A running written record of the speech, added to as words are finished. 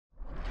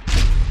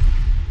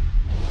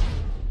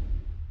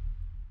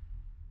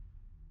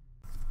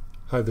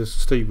Hi, this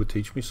is Steve with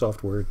Teach Me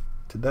Software.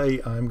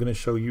 Today I'm going to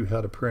show you how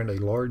to print a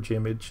large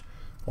image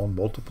on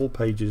multiple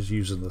pages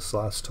using the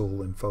slice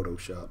tool in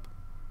Photoshop.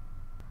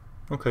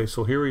 Okay,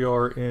 so here we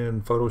are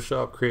in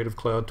Photoshop Creative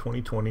Cloud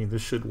 2020.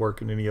 This should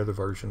work in any other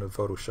version of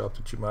Photoshop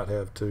that you might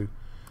have too.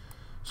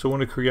 So I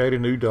want to create a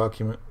new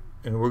document,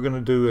 and we're going to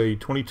do a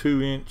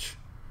 22-inch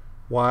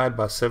wide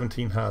by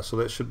 17 high. So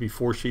that should be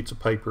 4 sheets of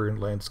paper in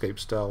landscape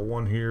style.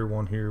 One here,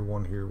 one here,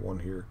 one here, one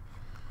here.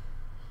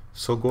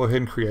 So go ahead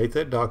and create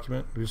that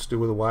document. Just do it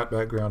with a white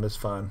background, that's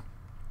fine.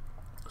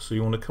 So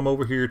you want to come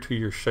over here to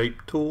your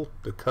shape tool,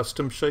 the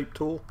custom shape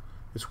tool.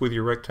 It's with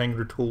your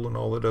rectangular tool and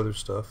all that other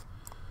stuff.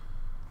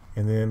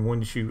 And then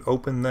once you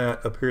open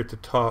that, up here at the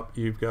top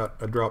you've got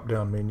a drop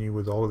down menu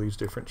with all of these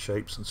different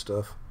shapes and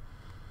stuff.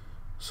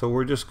 So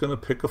we're just going to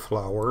pick a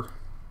flower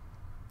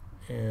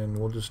and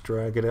we'll just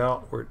drag it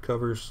out where it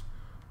covers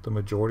the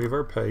majority of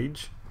our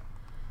page.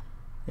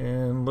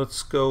 And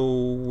let's go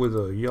with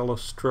a yellow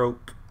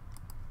stroke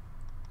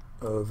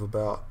of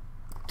about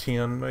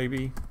 10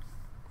 maybe,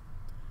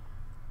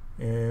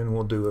 and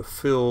we'll do a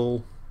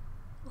fill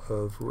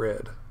of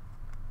red.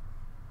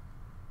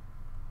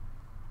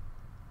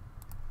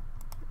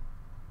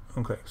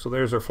 Okay, so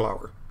there's our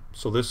flower.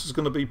 So this is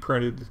going to be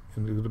printed,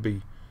 and it's going to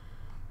be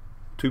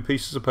 2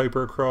 pieces of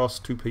paper across,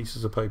 2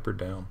 pieces of paper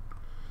down.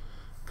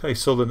 Okay,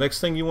 so the next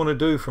thing you want to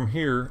do from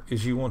here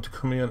is you want to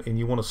come in and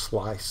you want to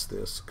slice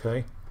this.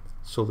 Okay,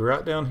 so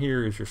right down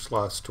here is your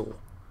slice tool.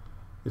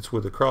 It's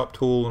with the crop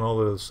tool and all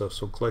that other stuff.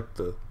 So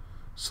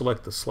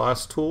select the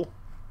slice tool,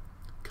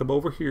 come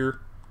over here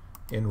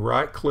and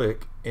right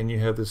click, and you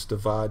have this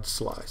divide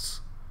slice.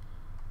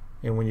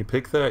 And when you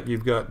pick that,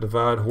 you've got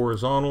divide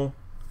horizontal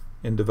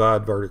and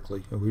divide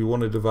vertically. And we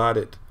want to divide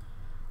it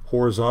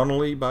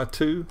horizontally by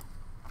 2.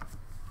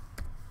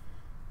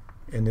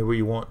 And then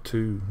we want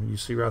to, you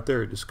see right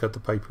there, just cut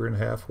the paper in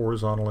half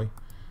horizontally,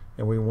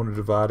 and we want to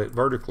divide it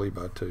vertically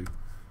by 2.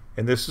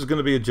 And this is going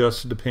to be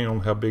adjusted depending on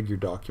how big your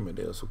document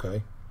is.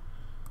 Okay,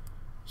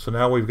 so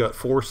now we've got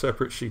 4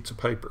 separate sheets of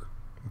paper.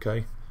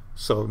 Okay,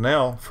 so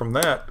now from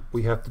that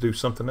we have to do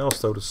something else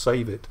though to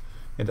save it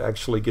and to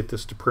actually get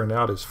this to print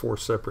out as 4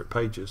 separate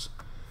pages.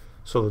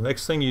 So the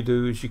next thing you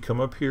do is you come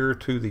up here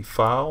to the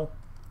file,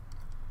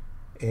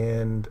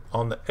 and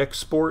on the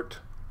export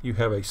you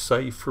have a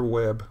save for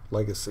web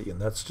legacy,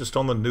 and that's just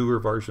on the newer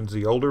versions.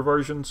 The older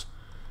versions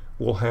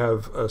will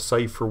have a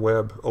save for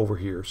web over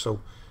here.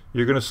 So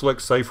you're going to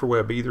select Save for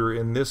Web either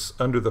in this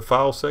under the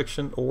File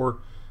section, or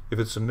if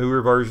it's a newer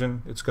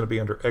version, it's going to be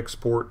under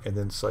Export and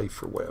then Save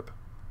for Web.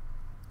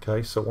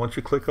 Okay, so once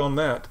you click on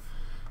that,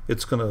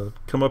 it's going to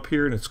come up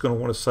here and it's going to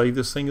want to save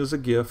this thing as a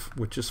GIF,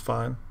 which is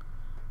fine.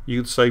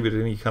 You can save it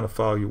in any kind of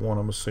file you want,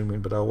 I'm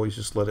assuming, but I always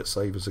just let it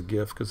save as a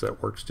GIF because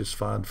that works just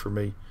fine for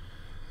me.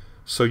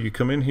 So you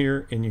come in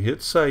here and you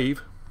hit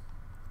Save,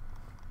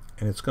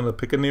 and it's going to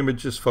pick an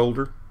images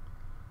folder.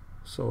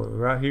 So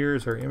right here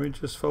is our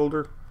images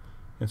folder.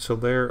 And so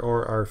there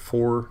are our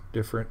 4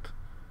 different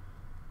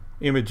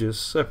images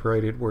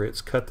separated where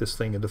it's cut this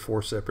thing into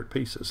 4 separate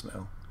pieces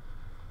now.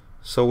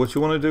 So what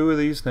you want to do with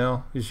these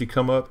now is you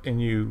come up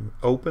and you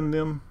open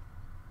them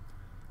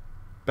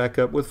back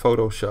up with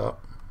Photoshop.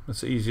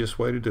 That's the easiest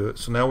way to do it.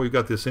 So now we've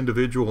got this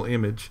individual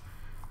image.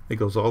 It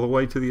goes all the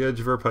way to the edge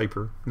of our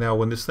paper. Now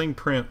when this thing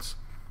prints,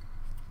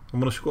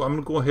 I'm going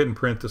to go ahead and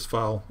print this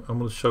file. I'm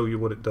going to show you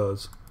what it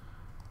does.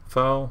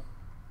 File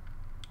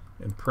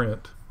and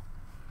print.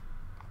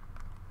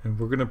 And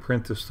we're going to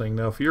print this thing.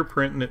 Now if you're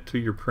printing it to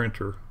your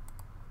printer,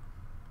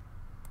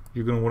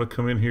 you're going to want to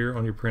come in here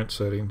on your print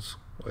settings.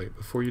 Wait,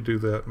 before you do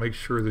that, make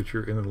sure that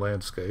you're in a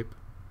landscape.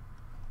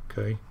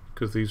 Okay,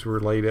 because these were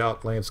laid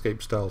out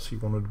landscape style, so you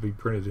want them to be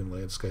printed in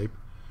landscape.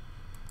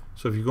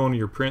 So if you go into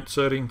your print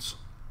settings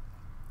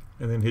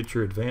and then hit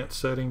your advanced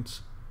settings,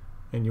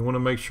 and you want to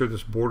make sure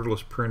this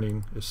borderless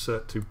printing is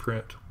set to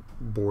print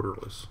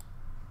borderless.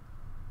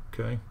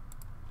 Okay,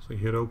 so you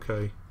hit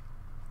OK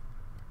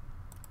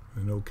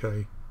and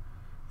OK,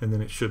 and then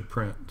it should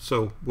print.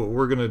 So what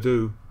we're going to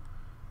do,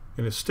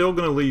 and it's still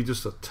going to leave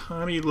just a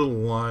tiny little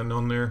line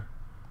on there,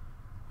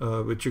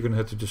 but you're going to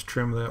have to just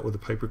trim that with a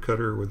paper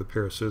cutter or with a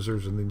pair of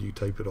scissors, and then you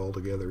tape it all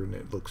together and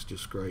it looks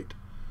just great.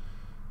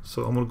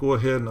 So I'm going to go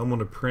ahead and I'm going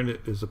to print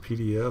it as a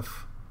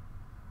PDF,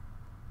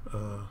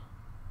 and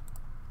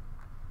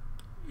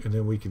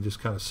then we can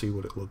just kind of see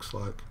what it looks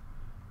like.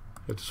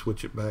 You have to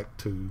switch it back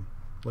to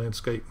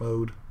landscape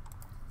mode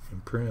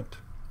and print.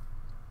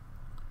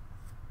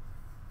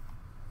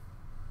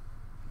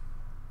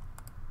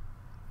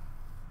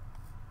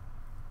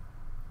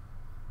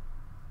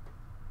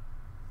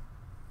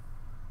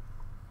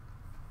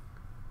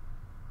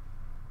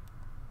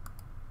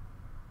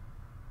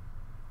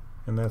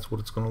 And that's what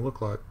it's going to look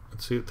like. And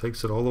see, it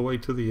takes it all the way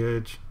to the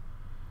edge.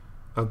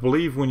 I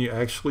believe when you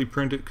actually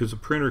print it, because the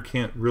printer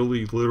can't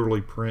really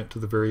literally print to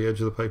the very edge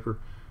of the paper,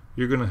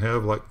 you're going to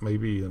have like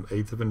maybe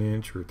 1/8 of an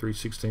inch or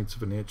 3/16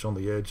 of an inch on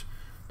the edge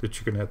that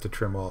you're going to have to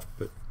trim off.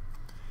 But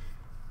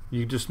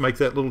you just make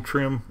that little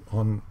trim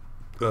on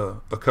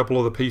a couple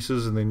of the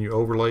pieces, and then you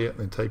overlay it and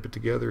then tape it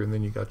together, and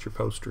then you got your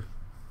poster.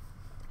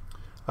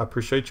 I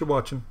appreciate you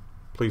watching.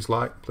 Please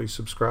like, please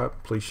subscribe,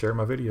 please share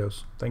my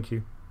videos. Thank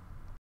you.